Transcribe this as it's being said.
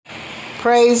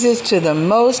Praises to the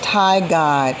Most High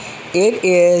God. It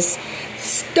is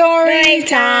story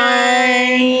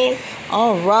time.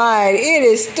 All right, it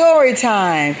is story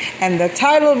time. And the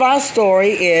title of our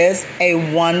story is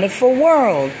A Wonderful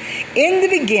World. In the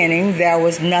beginning, there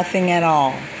was nothing at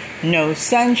all. No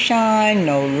sunshine,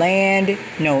 no land,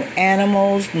 no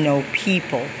animals, no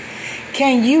people.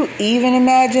 Can you even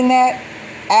imagine that?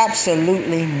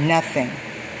 Absolutely nothing.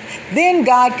 Then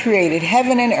God created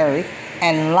heaven and earth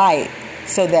and light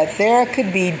so that there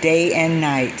could be day and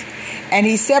night. And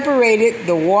he separated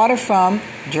the water from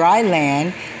dry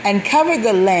land and covered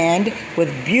the land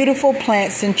with beautiful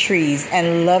plants and trees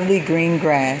and lovely green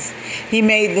grass. He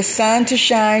made the sun to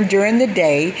shine during the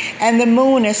day and the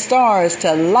moon and stars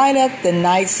to light up the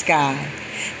night sky.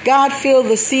 God filled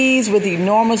the seas with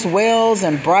enormous whales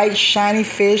and bright, shiny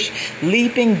fish,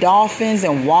 leaping dolphins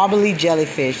and wobbly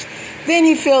jellyfish. Then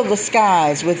he filled the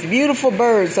skies with beautiful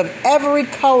birds of every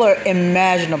color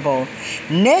imaginable.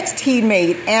 Next, he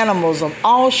made animals of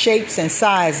all shapes and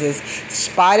sizes,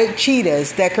 spotted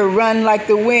cheetahs that could run like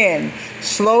the wind,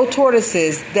 slow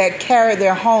tortoises that carried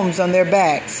their homes on their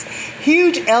backs,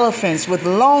 huge elephants with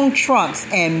long trunks,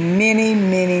 and many,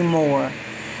 many more.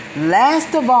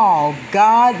 Last of all,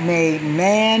 God made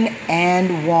man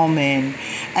and woman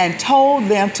and told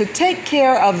them to take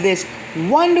care of this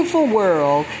wonderful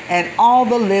world and all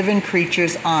the living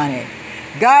creatures on it.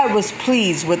 God was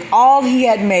pleased with all he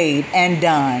had made and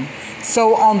done.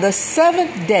 So on the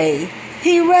seventh day,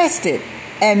 he rested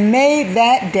and made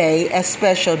that day a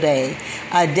special day,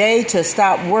 a day to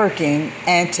stop working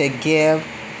and to give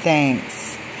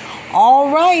thanks.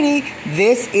 Alrighty,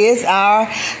 this is our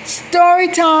story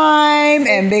time,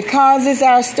 and because it's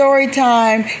our story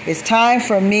time, it's time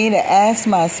for me to ask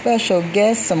my special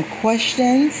guest some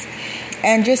questions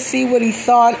and just see what he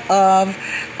thought of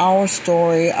our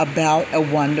story about a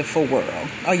wonderful world.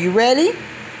 Are you ready?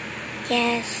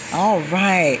 Yes. All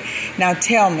right. Now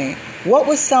tell me, what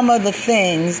were some of the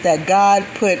things that God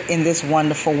put in this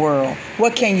wonderful world?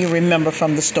 What can you remember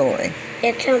from the story?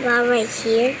 It's about right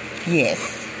here.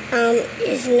 Yes.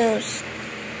 There's no sun,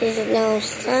 there's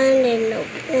no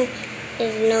plant,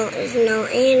 there's no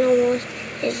animals,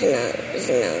 there's no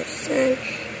sun,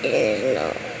 there's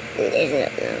no land,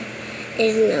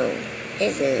 there's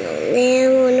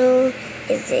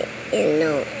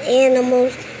no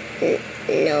animals,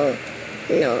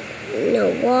 no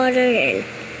water, and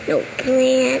no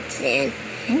plants, and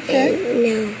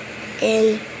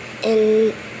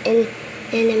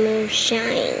the moon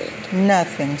shining.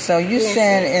 Nothing. So you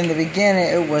said in the beginning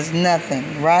it was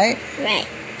nothing, right? Right.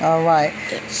 All right.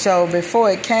 So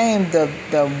before it came the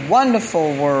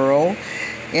wonderful world,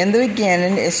 in the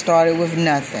beginning it started with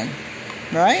nothing,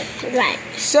 right? Right.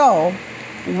 So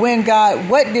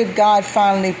what did God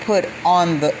finally put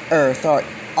on the earth or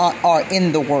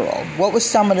in the world? What were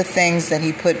some of the things that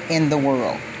he put in the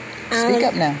world? Speak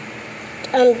up now.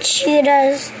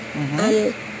 Cheetahs,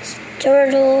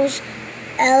 turtles,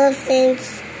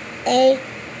 elephants, and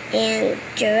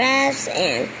giraffes,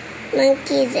 and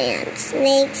monkeys, and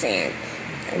snakes, and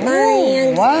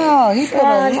lions, wow, he and put a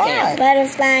frogs, lot. and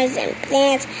butterflies, and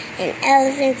plants, and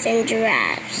elephants, and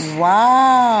giraffes.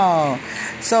 Wow.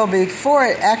 So before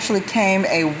it actually came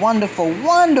a wonderful,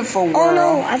 wonderful world. Oh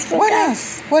no, I forgot.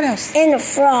 What else? And a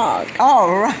frog. All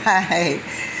right.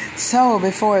 So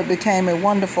before it became a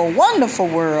wonderful, wonderful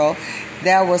world,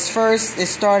 it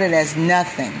started as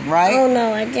nothing, right? Oh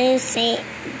no, I didn't say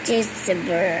just the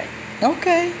bird.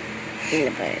 Okay. And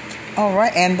the bird. All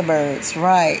right, and the birds,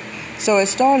 right. So it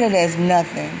started as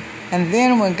nothing. And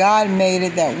then when God made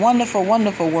it that wonderful,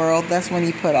 wonderful world, that's when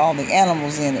he put all the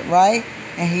animals in it, right?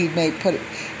 And he put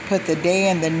the day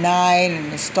and the night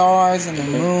and the stars and the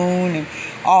moon and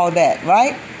all that,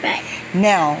 right? Right.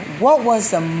 Now, what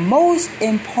was the most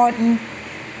important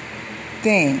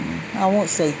thing? I won't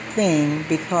say thing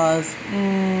because,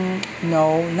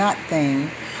 no, not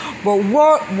thing. But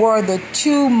what were the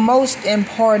two most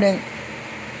important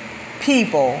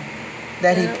people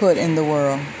that he put in the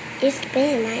world? It's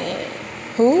been my head.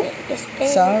 Who? It's been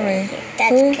Sorry. That's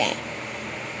Who? okay.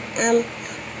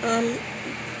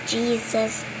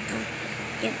 Jesus.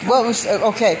 What was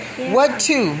okay? Yeah. What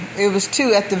two? It was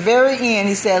two at the very end.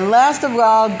 He said, "Last of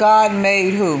all, God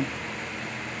made who?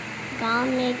 God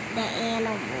made the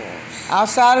animals.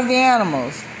 Outside of the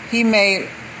animals, he made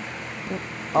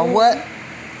a what?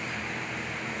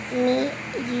 Me,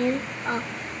 you,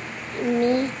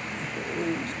 me.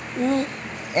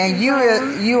 And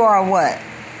you are what?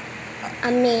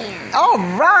 A man. All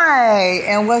right.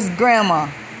 And what's grandma?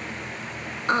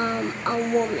 A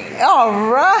woman. All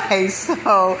right.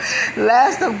 So,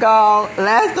 last of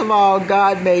all,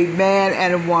 God made man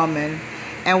and a woman.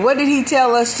 And what did he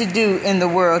tell us to do in the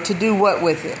world? To do what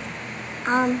with it?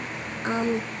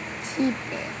 Keep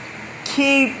it.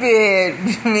 Keep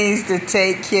it means to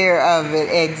take care of it.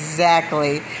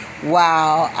 Exactly.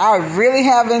 Wow. I really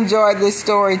have enjoyed this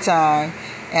story time.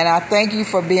 And I thank you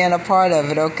for being a part of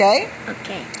it, okay?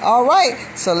 Okay. All right.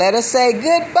 So let us say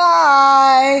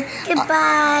goodbye.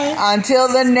 Goodbye. Until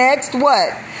the next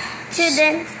what? To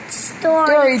the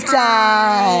story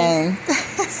time.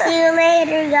 See you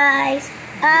later, guys.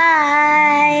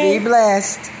 Bye. Be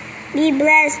blessed. Be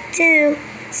blessed too.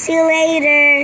 See you later.